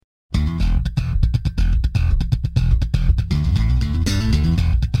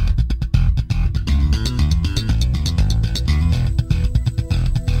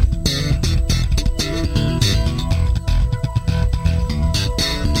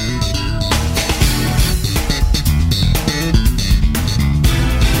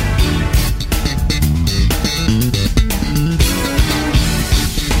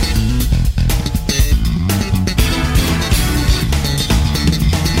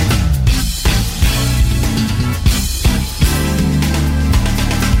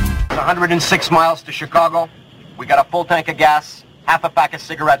106 miles to Chicago. We got a full tank of gas, half a pack of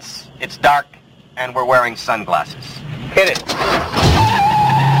cigarettes. It's dark, and we're wearing sunglasses. Hit it.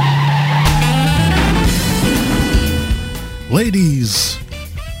 Ladies,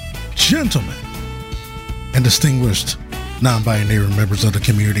 gentlemen, and distinguished non-binary members of the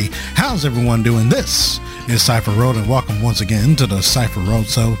community, how's everyone doing? This is Cipher Rhode, and welcome once again to the Cipher Rhode.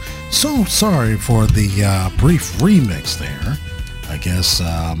 So sorry for the brief remix there. I guess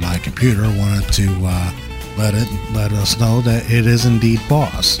my computer wanted to let us know that it is indeed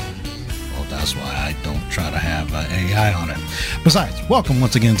boss. Well, that's why I don't try to have AI on it. Besides, welcome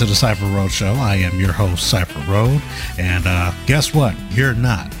once again to the Cipher Rhode Show. I am your host, Cipher Rhode, and guess what? You're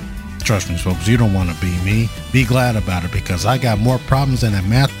not. Trust me, folks, you don't want to be me. Be glad about it, because I got more problems in that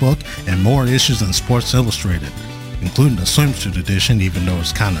math book and more issues than Sports Illustrated, including the swimsuit edition, even though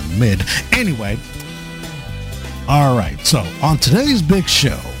it's kind of mid. Anyway, all right, so on today's big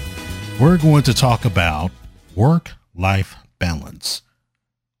show, we're going to talk about work-life balance.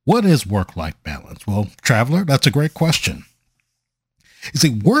 What is work-life balance? Well, traveler, that's a great question. You see,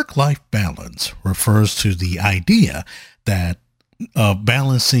 work-life balance refers to the idea that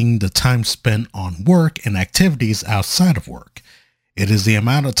balancing the time spent on work and activities outside of work. It is the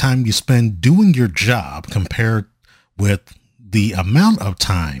amount of time you spend doing your job compared with the amount of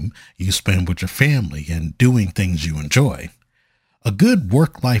time you spend with your family and doing things you enjoy. A good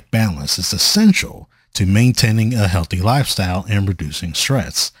work-life balance is essential to maintaining a healthy lifestyle and reducing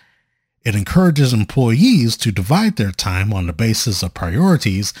stress. It encourages employees to divide their time on the basis of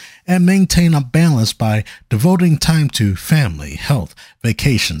priorities and maintain a balance by devoting time to family, health,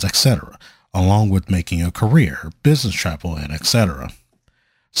 vacations, etc., along with making a career, business travel, and etc.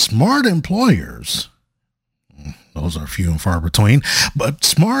 Smart employers, those are few and far between, but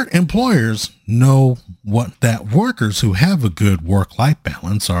smart employers know that workers who have a good work-life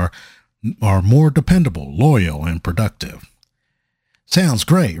balance are more dependable, loyal, and productive. Sounds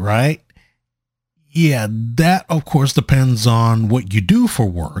great, right? Yeah, that of course depends on what you do for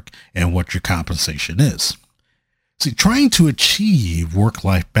work and what your compensation is. See, trying to achieve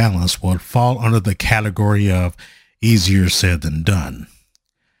work-life balance would fall under the category of easier said than done.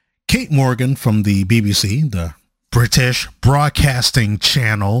 Kate Morgan from the BBC, the British Broadcasting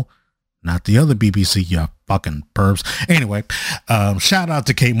Channel, not the other BBC, you fucking pervs. Anyway, shout out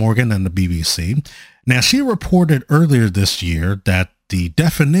to Kate Morgan and the BBC. Now, she reported earlier this year that the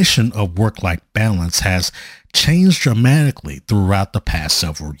definition of work-life balance has changed dramatically throughout the past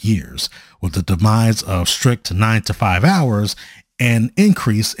several years, with the demise of strict 9 to 5 hours and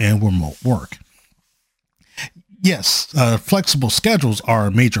increase in remote work. Yes, flexible schedules are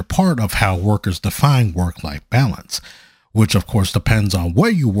a major part of how workers define work-life balance, which of course depends on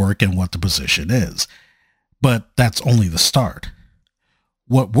where you work and what the position is. But that's only the start.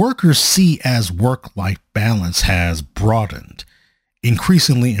 What workers see as work-life balance has broadened.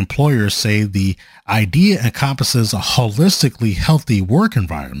 Increasingly, employers say the idea encompasses a holistically healthy work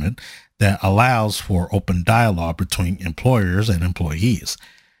environment that allows for open dialogue between employers and employees.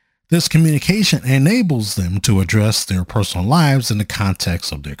 This communication enables them to address their personal lives in the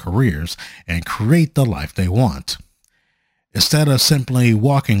context of their careers and create the life they want. Instead of simply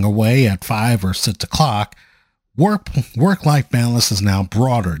walking away at 5 or 6 o'clock, work-life balance is now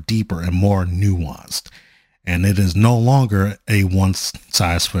broader, deeper, and more nuanced. And it is no longer a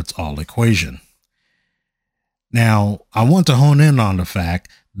one-size-fits-all equation. Now, I want to hone in on the fact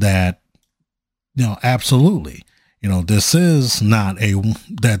that, absolutely, this is not a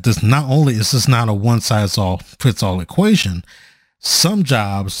one-size-fits-all equation. Some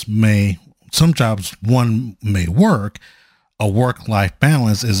jobs one may work. A work-life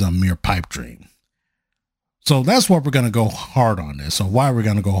balance is a mere pipe dream. So that's what we're going to go hard on this. So why we're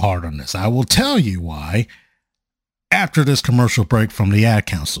going to go hard on this? I will tell you why after this commercial break from the Ad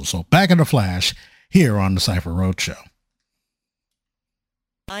Council. So back in the flash here on the Cipher Rhode Show.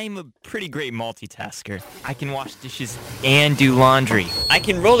 I'm a pretty great multitasker. I can wash dishes and do laundry. I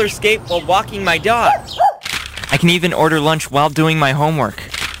can roller skate while walking my dog. I can even order lunch while doing my homework.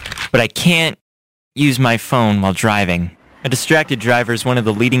 But I can't use my phone while driving. A distracted driver is one of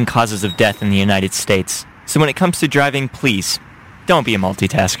the leading causes of death in the United States. So when it comes to driving, please, don't be a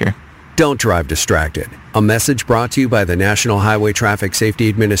multitasker. Don't drive distracted. A message brought to you by the National Highway Traffic Safety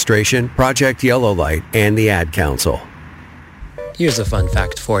Administration, Project Yellow Light, and the Ad Council. Here's a fun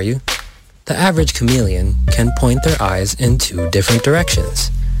fact for you. The average chameleon can point their eyes in 2 different directions.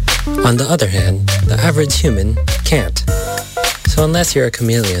 On the other hand, the average human can't. So unless you're a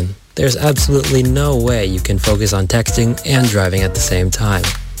chameleon, there's absolutely no way you can focus on texting and driving at the same time.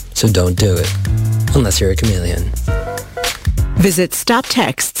 So don't do it. Unless you're a chameleon. Visit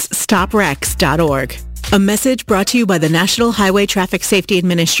stoptexts stoprex.org. A message brought to you by the National Highway Traffic Safety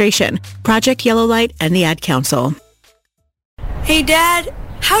Administration, Project Yellow Light, and the Ad Council. Hey, Dad,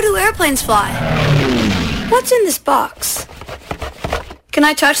 how do airplanes fly? What's in this box? Can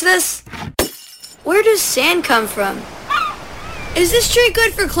I touch this? Where does sand come from? Is this tree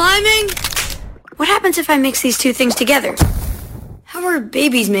good for climbing? What happens if I mix these two things together? How are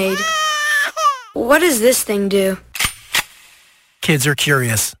babies made? What does this thing do? Kids are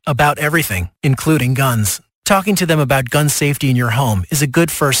curious about everything, including guns. Talking to them about gun safety in your home is a good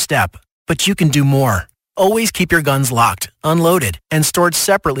first step, but you can do more. Always keep your guns locked, unloaded, and stored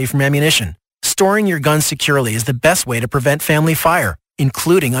separately from ammunition. Storing your guns securely is the best way to prevent family fire,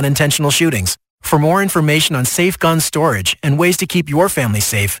 including unintentional shootings. For more information on safe gun storage and ways to keep your family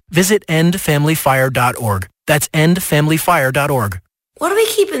safe, visit endfamilyfire.org. That's endfamilyfire.org. What do we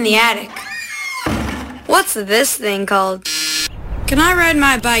keep in the attic? What's this thing called? Can I ride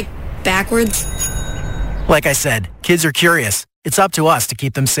my bike backwards? Like I said, kids are curious. It's up to us to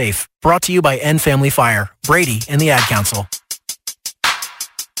keep them safe. Brought to you by End Family Fire, Brady, and the Ad Council.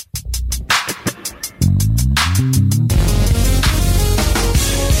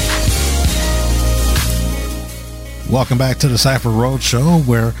 Welcome back to the Cipher Rhode Show,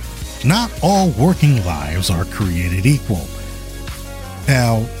 where not all working lives are created equal.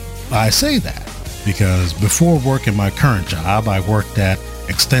 Now, I say that because before working my current job, I worked at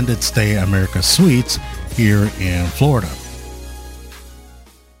Extended Stay America Suites here in Florida.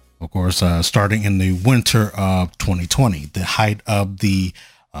 Of course, starting in the winter of 2020, the height of the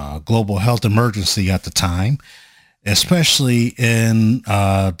global health emergency at the time, especially in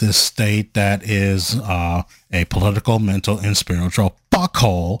this state that is a political, mental, and spiritual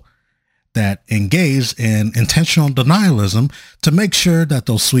fuckhole that engaged in intentional denialism to make sure that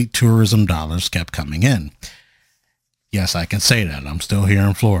those sweet tourism dollars kept coming in. Yes, I can say that. I'm still here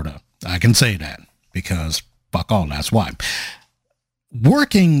in Florida. I can say that because fuck all, that's why.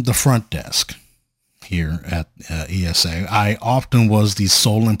 Working the front desk here at ESA, I often was the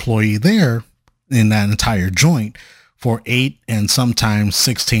sole employee there in that entire joint for 8 and sometimes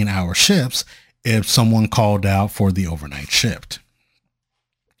 16-hour shifts if someone called out for the overnight shift.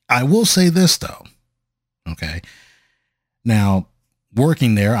 I will say this though, okay? Now,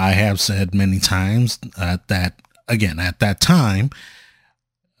 working there, I have said many times that at that time,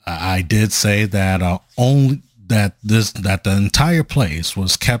 I did say that that the entire place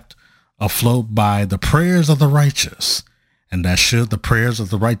was kept afloat by the prayers of the righteous, and that should the prayers of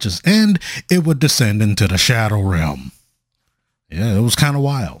the righteous end, it would descend into the shadow realm. Yeah, it was kind of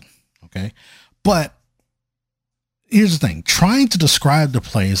wild. Okay. But here's the thing, trying to describe the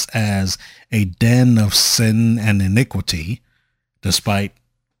place as a den of sin and iniquity, despite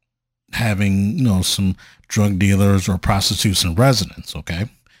having, some drug dealers or prostitutes in residence. Okay.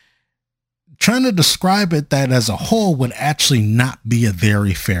 Trying to describe it that as a whole would actually not be a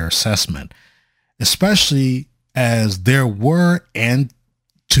very fair assessment, especially as there were, and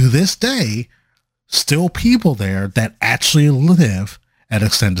to this day, still people there that actually live at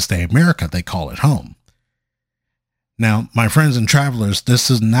Extended Stay America. They call it home. Now, my friends and travelers, this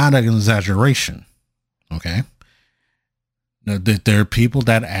is not an exaggeration. Okay. There are people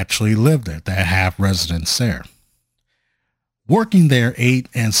that actually live there, that have residence there. Working there 8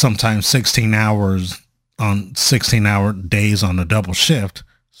 and sometimes 16 hours on 16-hour days on a double shift,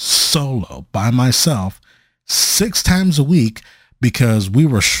 solo by myself, 6 times a week, because we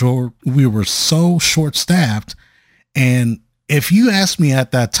were so short-staffed. And if you asked me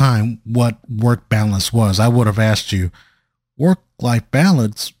at that time what work balance was, I would have asked you, work-life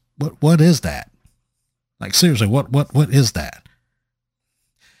balance, what is that? Like, seriously, what is that?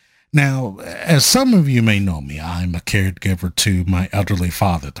 Now, as some of you may know me, I'm a caregiver to my elderly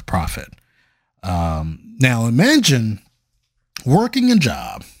father, the Prophet. Now, imagine working a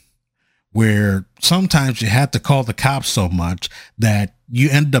job where sometimes you had to call the cops so much that you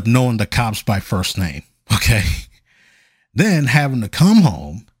end up knowing the cops by first name. Okay. Then having to come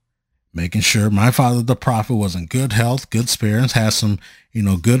home, making sure my father, the Prophet, was in good health, good spirits, has some,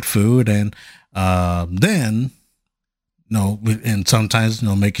 good food. And then, and sometimes,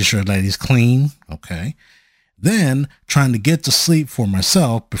 making sure that he's clean. Okay. Then trying to get to sleep for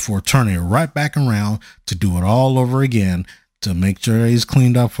myself before turning it right back around to do it all over again, to make sure he's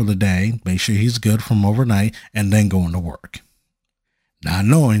cleaned up for the day, make sure he's good from overnight, and then going to work. Not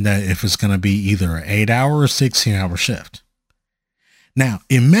knowing that if it's going to be either an 8-hour or 16-hour shift. Now,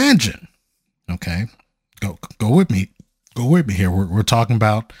 imagine, okay, go with me here. We're talking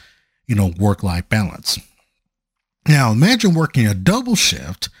about, work-life balance. Now, imagine working a double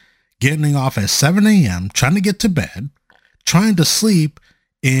shift, getting off at 7 a.m., trying to get to bed, trying to sleep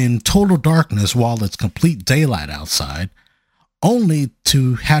in total darkness while it's complete daylight outside, only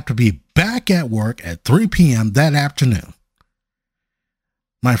to have to be back at work at 3 p.m. that afternoon.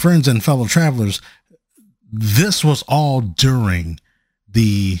 My friends and fellow travelers, this was all during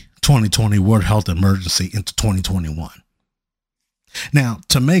the 2020 World Health Emergency into 2021. Now,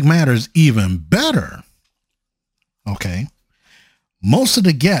 to make matters even better, okay, most of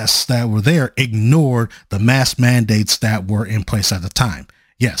the guests that were there ignored the mask mandates that were in place at the time.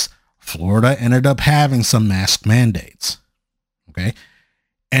 Yes, Florida ended up having some mask mandates. Okay.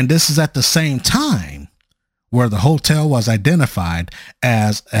 And this is at the same time where the hotel was identified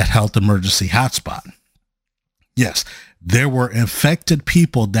as a health emergency hotspot. Yes, there were infected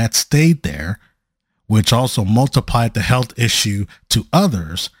people that stayed there, which also multiplied the health issue to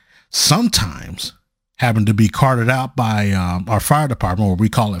others, sometimes having to be carted out by our fire department, or we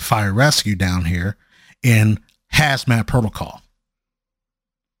call it fire rescue down here, in hazmat protocol.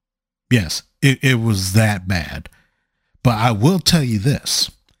 Yes, it was that bad. But I will tell you this.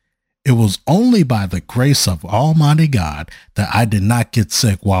 It was only by the grace of Almighty God that I did not get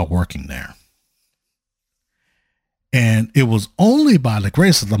sick while working there. And it was only by the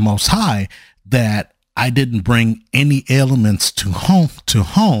grace of the Most High that I didn't bring any ailments to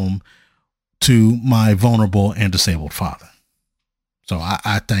home to my vulnerable and disabled father. So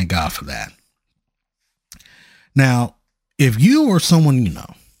I thank God for that. Now, if you or someone you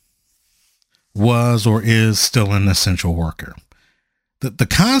know was or is still an essential worker, the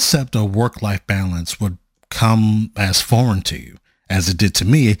concept of work-life balance would come as foreign to you as it did to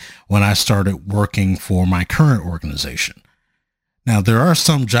me when I started working for my current organization. Now, there are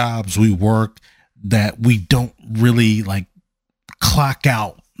some jobs we work that we don't really like clock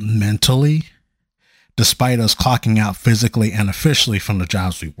out mentally, despite us clocking out physically and officially from the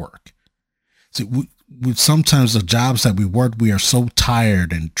jobs we work. See, we sometimes the jobs that we work, we are so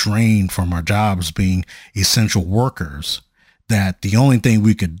tired and drained from our jobs being essential workers that the only thing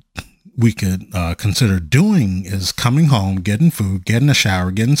we could consider doing is coming home, getting food, getting a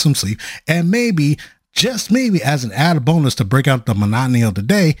shower, getting some sleep, and maybe, just maybe as an added bonus to break out the monotony of the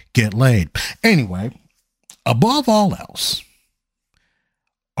day, get laid. Anyway, above all else,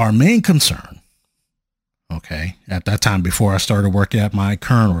 our main concern, okay, at that time before I started working at my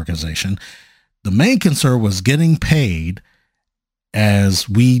current organization, the main concern was getting paid as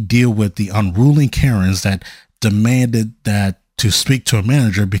we deal with the unruly Karens that demanded that to speak to a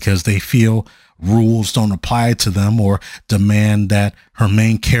manager because they feel rules don't apply to them, or demand that her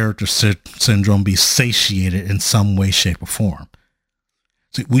main character syndrome be satiated in some way, shape, or form.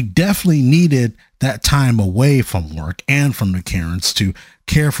 So we definitely needed that time away from work and from the Karens to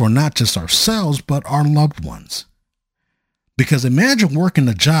care for not just ourselves, but our loved ones. Because imagine working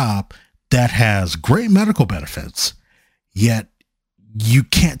a job that has great medical benefits, yet you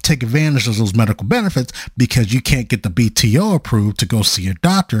can't take advantage of those medical benefits because you can't get the BTO approved to go see your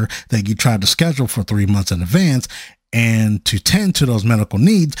doctor that you tried to schedule for 3 months in advance, and to tend to those medical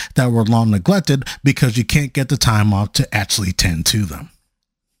needs that were long neglected because you can't get the time off to actually tend to them.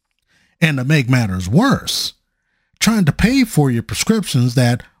 And to make matters worse, trying to pay for your prescriptions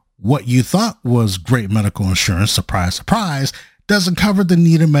that what you thought was great medical insurance, surprise, surprise, doesn't cover the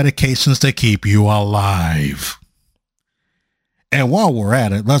needed medications to keep you alive. And while we're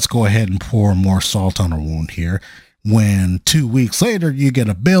at it, let's go ahead and pour more salt on our wound here. When 2 weeks later, you get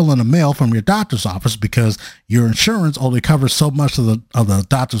a bill in the mail from your doctor's office because your insurance only covers so much of the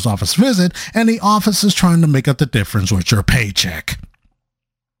doctor's office visit, and the office is trying to make up the difference with your paycheck.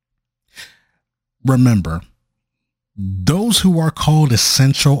 Remember, those who are called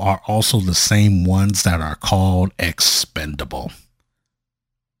essential are also the same ones that are called expendable.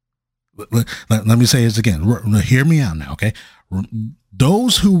 Let me say this again. Hear me out now, okay?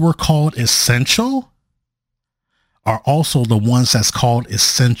 Those who were called essential are also the ones that's called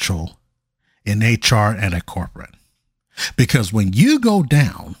essential in HR and at corporate. Because when you go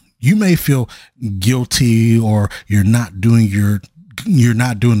down, you may feel guilty, or you're not doing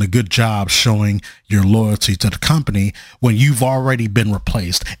a good job showing your loyalty to the company when you've already been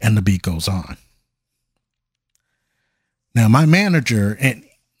replaced, and the beat goes on. Now, my manager, and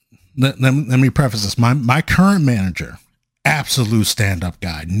let me preface this, my current manager, absolute stand-up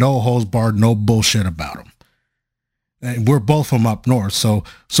guy, no holds barred, no bullshit about him. And we're both from up north, so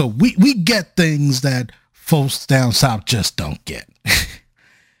we get things that folks down south just don't get.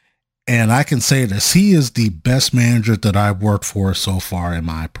 And I can say this, he is the best manager that I've worked for so far in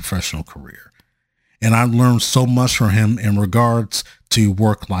my professional career. And I've learned so much from him in regards to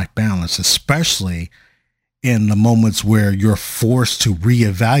work-life balance, especially in the moments where you're forced to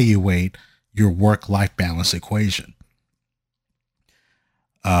reevaluate your work-life balance equation.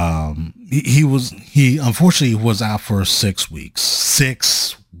 He unfortunately was out for 6 weeks.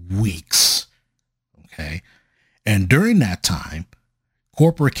 6 weeks. Okay. And during that time,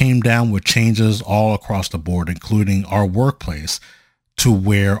 corporate came down with changes all across the board, including our workplace, to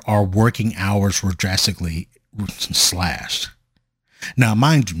where our working hours were drastically slashed. Now,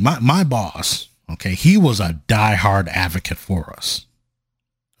 mind you, my boss, okay, he was a diehard advocate for us.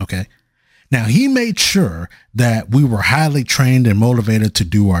 Okay. Now, he made sure that we were highly trained and motivated to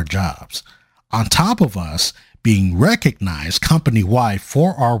do our jobs, on top of us being recognized company-wide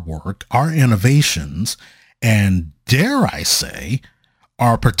for our work, our innovations, and dare I say,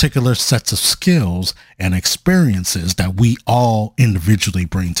 our particular sets of skills and experiences that we all individually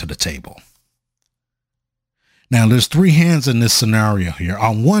bring to the table. Now, there's three hands in this scenario here.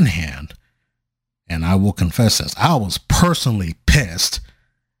 On one hand, and I will confess this, I was personally pissed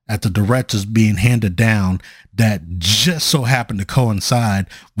at the directives being handed down that just so happened to coincide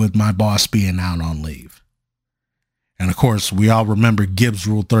with my boss being out on leave. And of course, we all remember Gibbs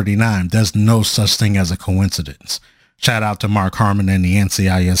Rule 39. There's no such thing as a coincidence. Shout out to Mark Harmon and the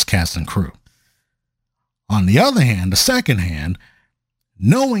NCIS cast and crew. On the other hand, the second hand,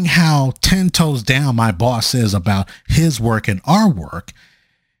 knowing how 10 toes down my boss is about his work and our work,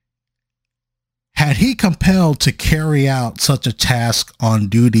 had he compelled to carry out such a task on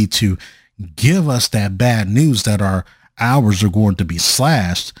duty to give us that bad news that our hours are going to be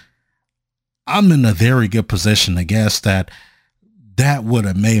slashed, I'm in a very good position to guess that would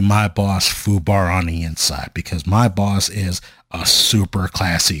have made my boss foobar on the inside, because my boss is a super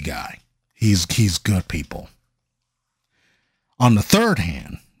classy guy. He's good people. On the third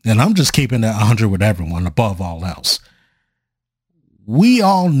hand, and I'm just keeping that 100 with everyone above all else, we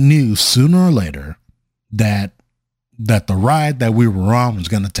all knew sooner or later that the ride that we were on was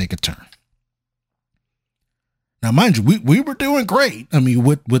going to take a turn. Now, mind you, we were doing great. I mean,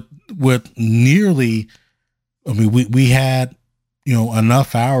 with nearly, I mean, we had,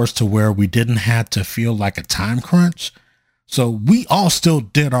 enough hours to where we didn't have to feel like a time crunch. So we all still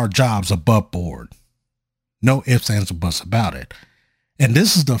did our jobs above board. No ifs, ands, or buts about it. And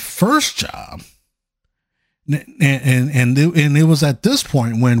this is the first job. And it was at this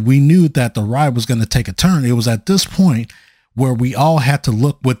point when we knew that the ride was going to take a turn. It was at this point where we all had to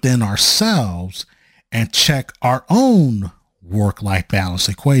look within ourselves and check our own work-life balance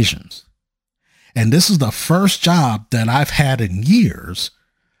equations. And this is the first job that I've had in years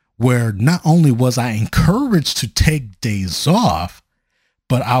where not only was I encouraged to take days off,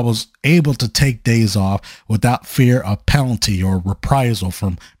 but I was able to take days off without fear of penalty or reprisal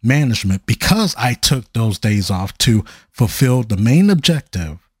from management, because I took those days off to fulfill the main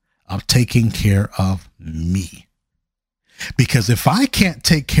objective of taking care of me. Because if I can't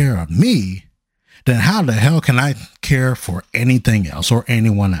take care of me, then how the hell can I care for anything else or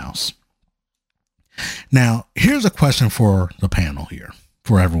anyone else? Now, here's a question for the panel here,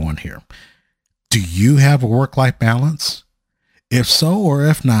 for everyone here. Do you have a work-life balance? If so, or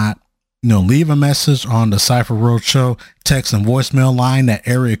if not, leave a message on the Cipher Rhode Show text and voicemail line at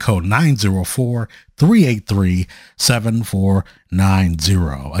area code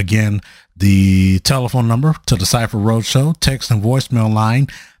 904-383-7490. Again, the telephone number to the Cipher Rhode Show text and voicemail line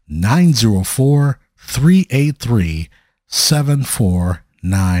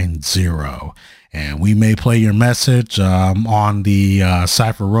 904-383-7490. And we may play your message on the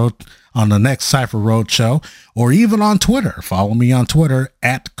Cipher Rhode, on the next Cipher Rhode Show, or even on Twitter. Follow me on Twitter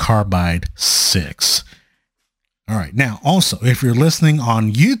at Carbide6. All right. Now, also, if you're listening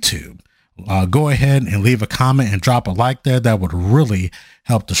on YouTube, go ahead and leave a comment and drop a like there. That would really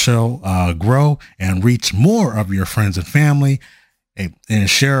help the show grow and reach more of your friends and family, and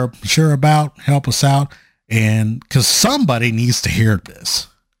share about, help us out. And because somebody needs to hear this.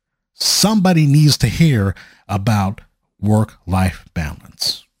 Somebody needs to hear about work-life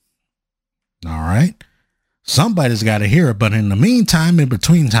balance. All right. Somebody's got to hear it. But in the meantime, in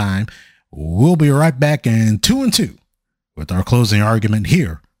between time, we'll be right back in 2 and 2 with our closing argument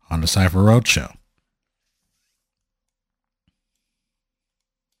here on the Cipher Rhode Show.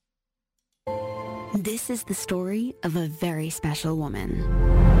 This is the story of a very special woman.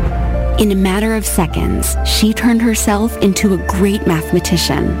 In a matter of seconds, she turned herself into a great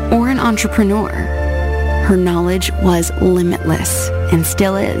mathematician or an entrepreneur. Her knowledge was limitless and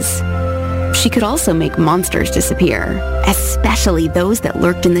still is. She could also make monsters disappear, especially those that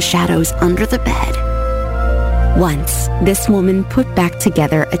lurked in the shadows under the bed. Once, this woman put back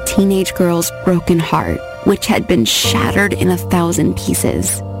together a teenage girl's broken heart, which had been shattered in 1,000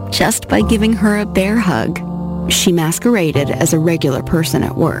 pieces, just by giving her a bear hug. She masqueraded as a regular person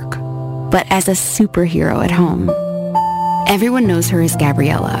at work, but as a superhero at home. Everyone knows her as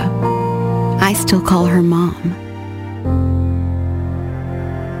Gabriella. I still call her Mom.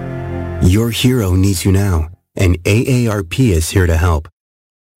 Your hero needs you now, and AARP is here to help.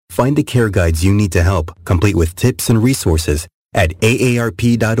 Find the care guides you need to help, complete with tips and resources at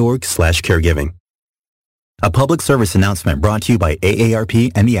aarp.org/caregiving. A public service announcement brought to you by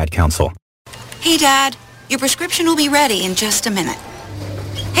AARP and the Ad Council. Hey, Dad, your prescription will be ready in just a minute.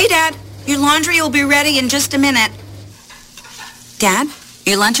 Hey, Dad, your laundry will be ready in just a minute. Dad,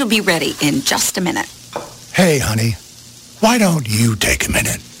 your lunch will be ready in just a minute. Hey, honey, why don't you take a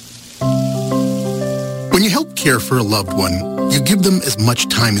minute? When you help care for a loved one, you give them as much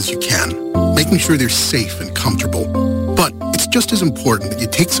time as you can, making sure they're safe and comfortable. But it's just as important that you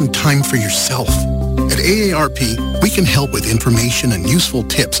take some time for yourself. At AARP, we can help with information and useful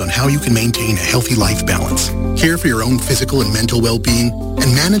tips on how you can maintain a healthy life balance, care for your own physical and mental well-being,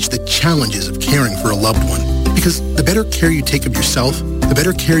 and manage the challenges of caring for a loved one. Because the better care you take of yourself, the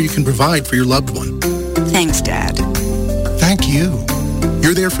better care you can provide for your loved one. Thanks, Dad. Thank you.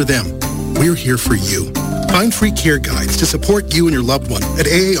 You're there for them. We're here for you. Find free care guides to support you and your loved one at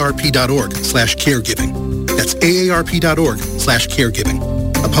aarp.org/caregiving. That's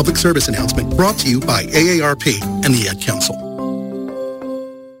aarp.org/caregiving. A public service announcement brought to you by AARP and the Ad Council.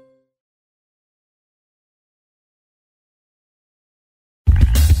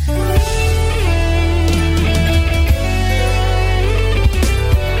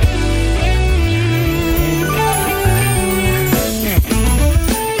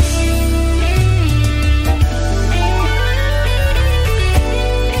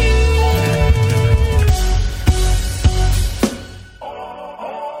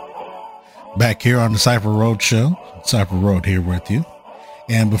 Back here on the Cipher Rhode show, Cipher Rhode here with you.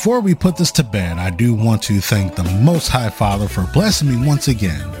 And before we put this to bed, I do want to thank the Most High Father for blessing me once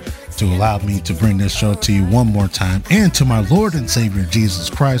again to allow me to bring this show to you one more time, and to my Lord and Savior Jesus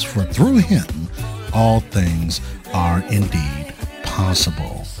Christ, for through him all things are indeed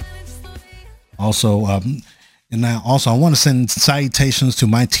possible. Also, I want to send salutations to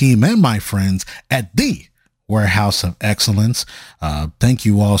my team and my friends at the Warehouse of Excellence. Thank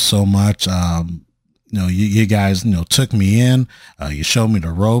you all so much. You guys, took me in, you showed me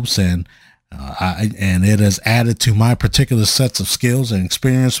the ropes, and it has added to my particular sets of skills and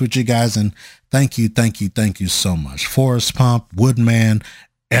experience with you guys. And thank you so much. Forest Pump, Woodman,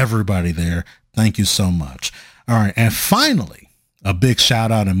 everybody there. Thank you so much. All right. And finally, a big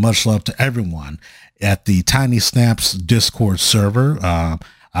shout out and much love to everyone at the Tiny Snaps Discord server.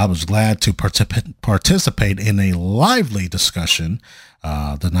 I was glad to participate in a lively discussion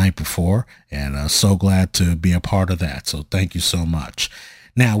the night before, and so glad to be a part of that. So thank you so much.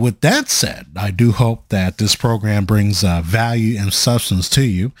 Now, with that said, I do hope that this program brings value and substance to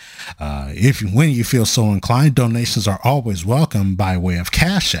you. When you feel so inclined, donations are always welcome by way of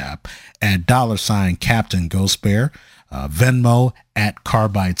Cash App at $Captain Ghost Bear, Venmo at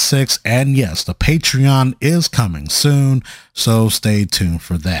Carbide6, and yes, the Patreon is coming soon, so stay tuned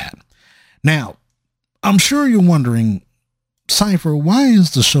for that. Now, I'm sure you're wondering, Cipher, why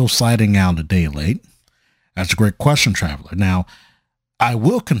is the show sliding out a day late? That's a great question, Traveler. Now, I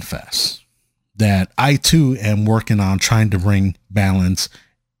will confess that I too am working on trying to bring balance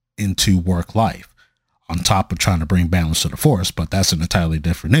into work life, on top of trying to bring balance to the force, but that's an entirely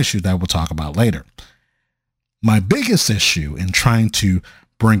different issue that we'll talk about later. My biggest issue in trying to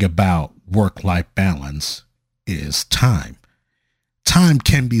bring about work-life balance is time. Time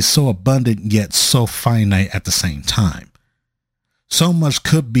can be so abundant yet so finite at the same time. So much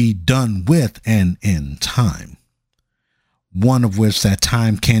could be done with and in time. One of which that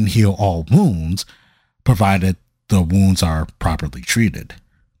time can heal all wounds, provided the wounds are properly treated.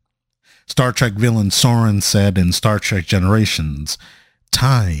 Star Trek villain Soren said in Star Trek Generations,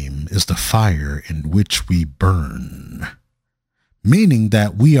 "Time is the fire in which we burn," meaning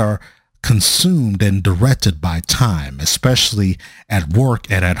that we are consumed and directed by time, especially at work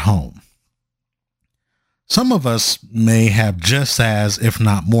and at home. Some of us may have just as, if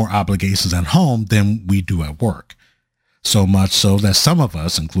not more, obligations at home than we do at work. So much so that some of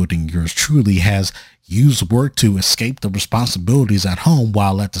us, including yours truly, has used work to escape the responsibilities at home,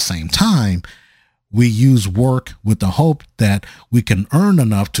 while at the same time, we use work with the hope that we can earn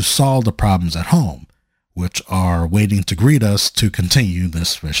enough to solve the problems at home, which are waiting to greet us to continue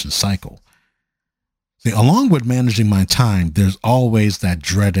this vicious cycle. See, along with managing my time, there's always that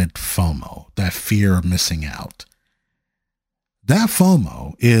dreaded FOMO, that fear of missing out. That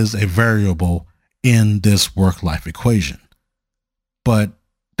FOMO is a variable in this work-life equation, but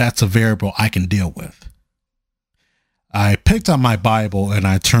that's a variable I can deal with. I picked up my Bible and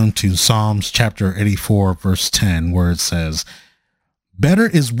I turned to Psalms chapter 84, verse 10, where it says, "Better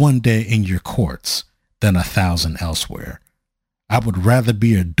is one day in your courts than 1,000 elsewhere. I would rather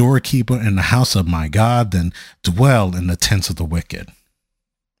be a doorkeeper in the house of my God than dwell in the tents of the wicked."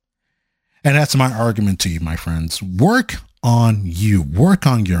 And that's my argument to you, my friends. Work on you, work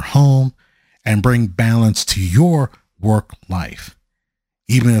on your home, and bring balance to your work life,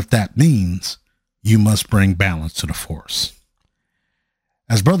 even if that means you must bring balance to the force.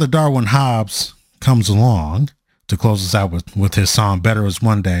 As Brother Darwin Hobbs comes along to close us out with his song, "Better Is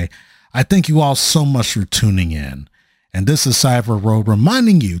One Day," I thank you all so much for tuning in. And this is Cipher Rhode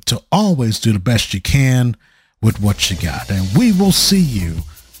reminding you to always do the best you can with what you got. And we will see you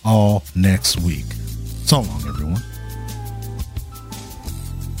all next week. So long, everyone.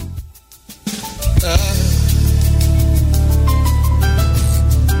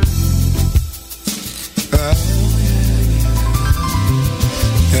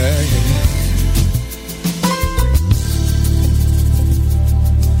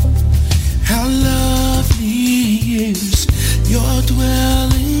 How lovely is your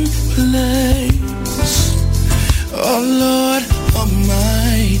dwelling place, oh Lord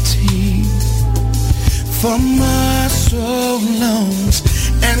Almighty, for my soul longs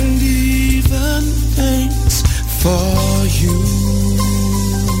and even thanks for you.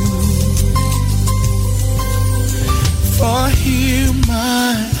 For here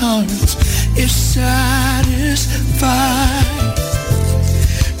my heart is satisfied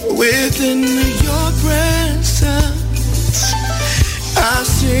within your presence. I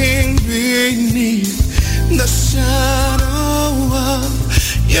sing beneath the shadow of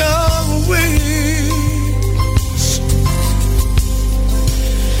your wings.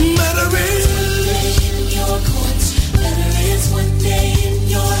 Better is one day in your courts, better is one day in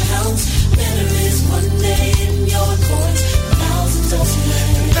your house, better is one day in your courts, thousands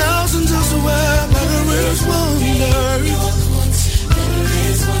elsewhere, thousands elsewhere. Better is one day in your courts, better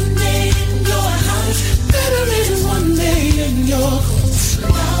is one day in your house, better is one day in your courts,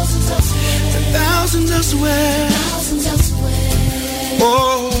 thousands elsewhere, thousands elsewhere, thousands elsewhere.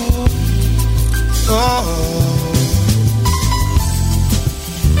 Oh, oh.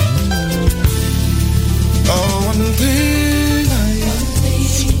 Oh, one thing I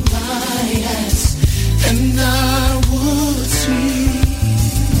ask, and I would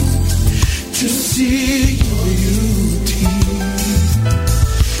to see your beauty,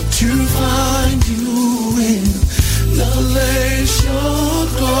 to find you in the place your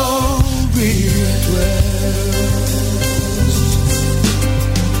glory dwells.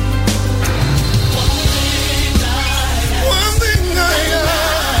 One thing I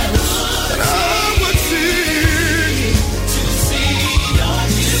ask, and I would to see your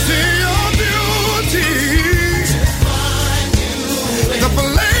beauty, to find you in the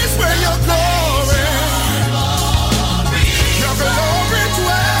place where your glory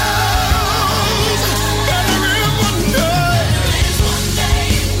dwells. Better is one day.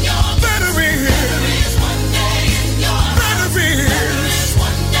 Better is one day in your better is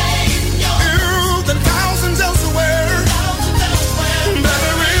one day in your than thousands elsewhere.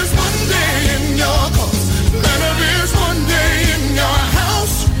 Better is one day in your cause. Better is one day in your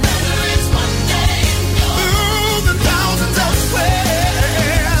house. Better is one day in your than thousands elsewhere.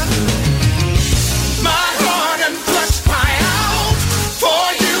 My heart and flesh cry out for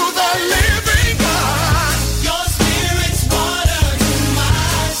you, the living God. Your spirit's water to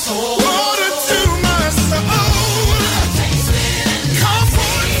my soul. Water to my soul. Come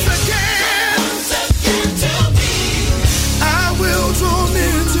once again to me. I will draw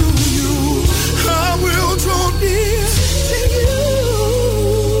near to you. I will draw near to you.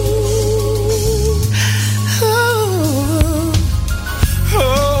 Oh,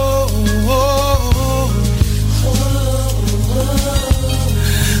 oh,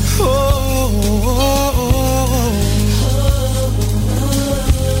 oh,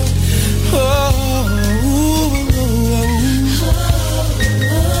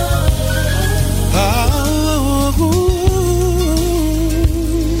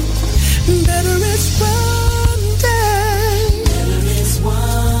 better is one day. Better is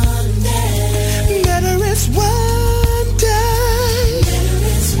one day. Better is one day. Better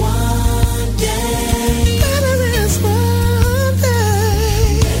is one day. Better is one day.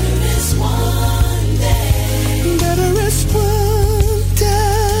 Better is one day. Better is one day.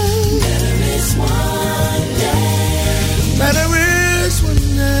 Better is one day. Better is one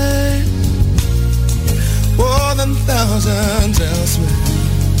day. More than thousands elsewhere.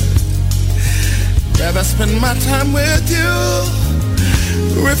 Rather spend my time with you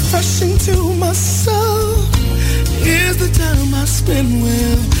refreshing to my soul is the time I spend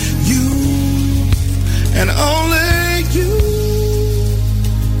with you and only you,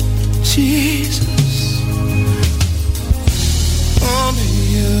 Jesus. Only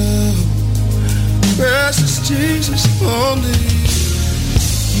you, precious Jesus, only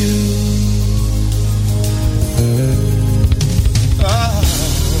you. Oh,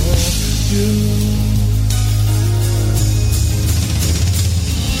 you.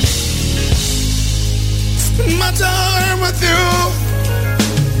 Spend my time with you.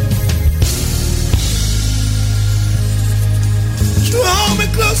 You hold me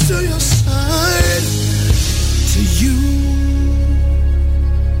close to your side, to you.